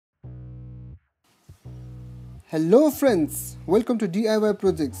Hello friends, welcome to DIY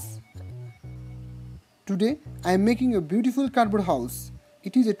projects. Today I am making a beautiful cardboard house.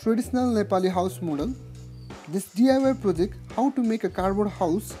 It is a traditional Nepali house model. This DIY project, how to make a cardboard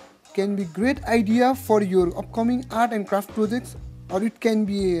house, can be a great idea for your upcoming art and craft projects, or it can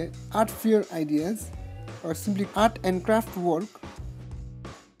be a art fair ideas or simply art and craft work.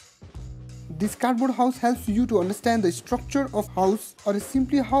 This cardboard house helps you to understand the structure of house or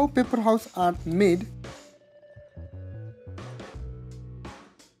simply how paper house are made.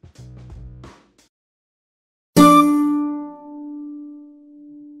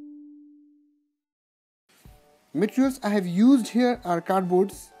 Materials I have used here are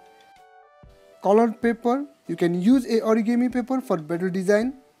cardboards, colored paper, you can use a origami paper for better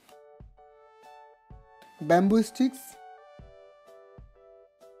design, bamboo sticks,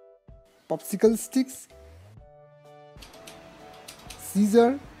 popsicle sticks,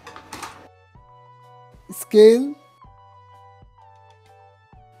 scissor, scale,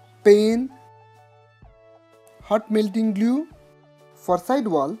 pen, hot melting glue. For side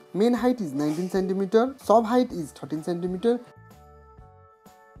wall, main height is 19 cm, sub height is 13 cm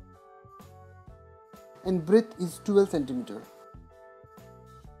and breadth is 12 cm.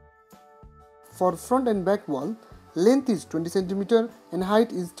 For front and back wall, length is 20 cm and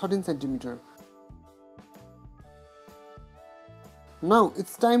height is 13 cm. Now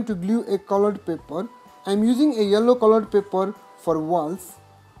it's time to glue a colored paper. I am using a yellow colored paper for walls.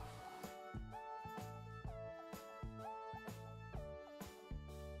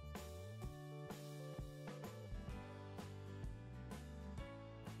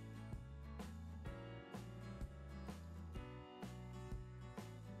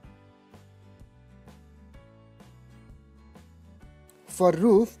 For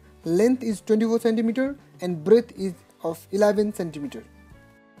roof, length is 24 cm and breadth is of 11 cm.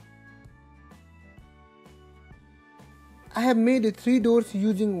 I have made 3 doors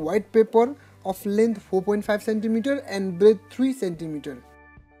using white paper of length 4.5 cm and breadth 3 cm.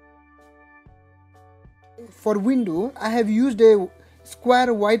 For window, I have used a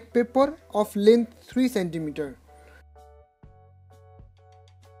square white paper of length 3 cm.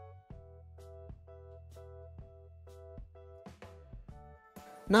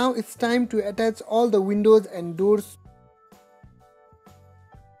 Now it's time to attach all the windows and doors.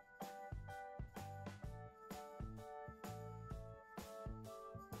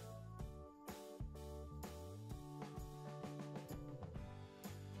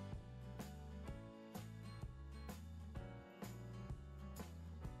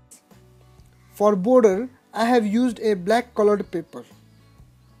 For border, I have used a black colored paper.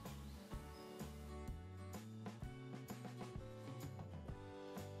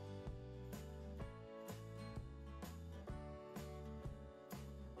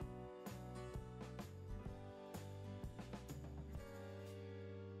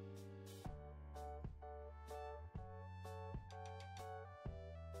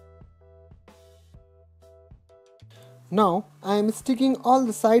 Now I am sticking all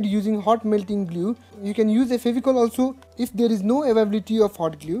the sides using hot melting glue. You can use a Fevicol also if there is no availability of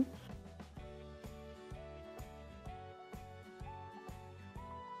hot glue.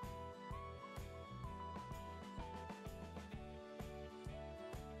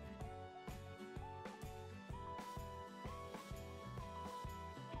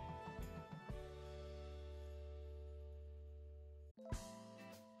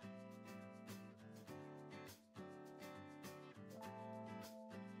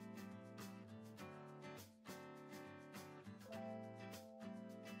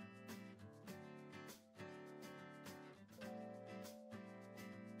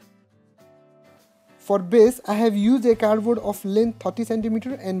 For base, I have used a cardboard of length 30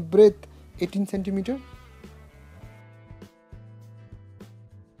 cm and breadth 18 cm.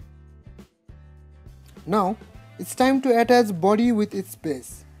 Now, it's time to attach body with its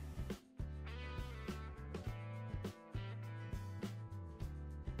base.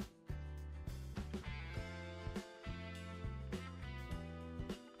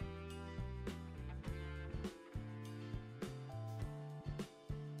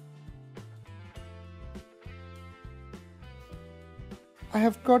 I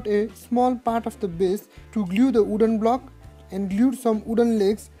have cut a small part of the base to glue the wooden block and glued some wooden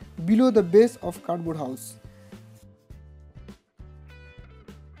legs below the base of cardboard house.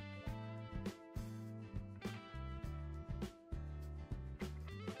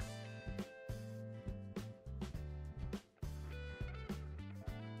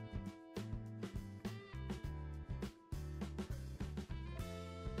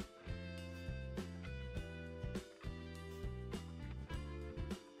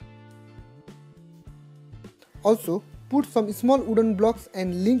 Also, put some small wooden blocks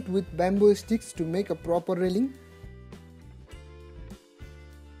and linked with bamboo sticks to make a proper railing.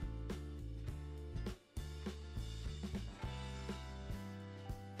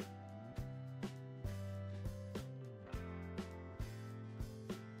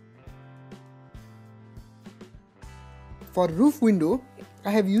 For roof window,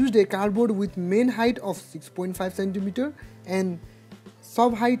 I have used a cardboard with main height of 6.5 cm and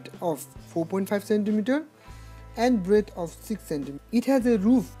sub height of 4.5 cm and breadth of 6 cm. It has a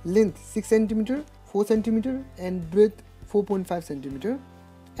roof length 6 cm, 4 cm and breadth 4.5 cm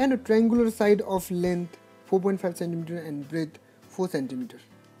and a triangular side of length 4.5 cm and breadth 4 cm.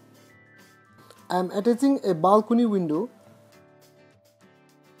 I am attaching a balcony window.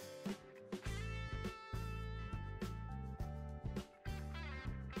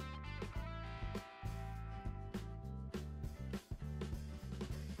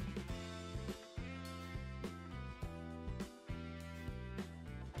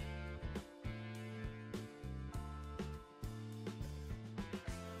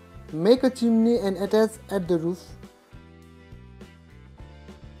 Make a chimney and attach at the roof.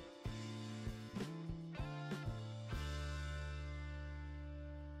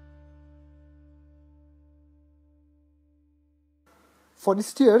 For the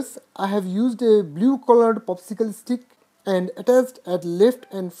stairs, I have used a blue colored popsicle stick and attached at left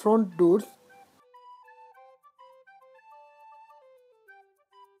and front doors.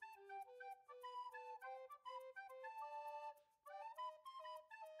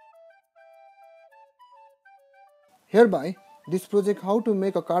 Hereby, this project how to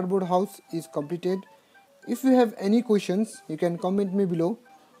make a cardboard house is completed. If you have any questions, you can comment me below.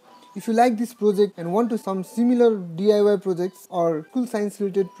 If you like this project and want to some similar DIY projects or cool science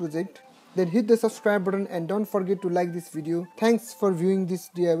related project, then hit the subscribe button and don't forget to like this video. Thanks for viewing this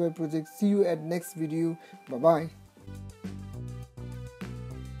DIY project. See you at next video. Bye bye.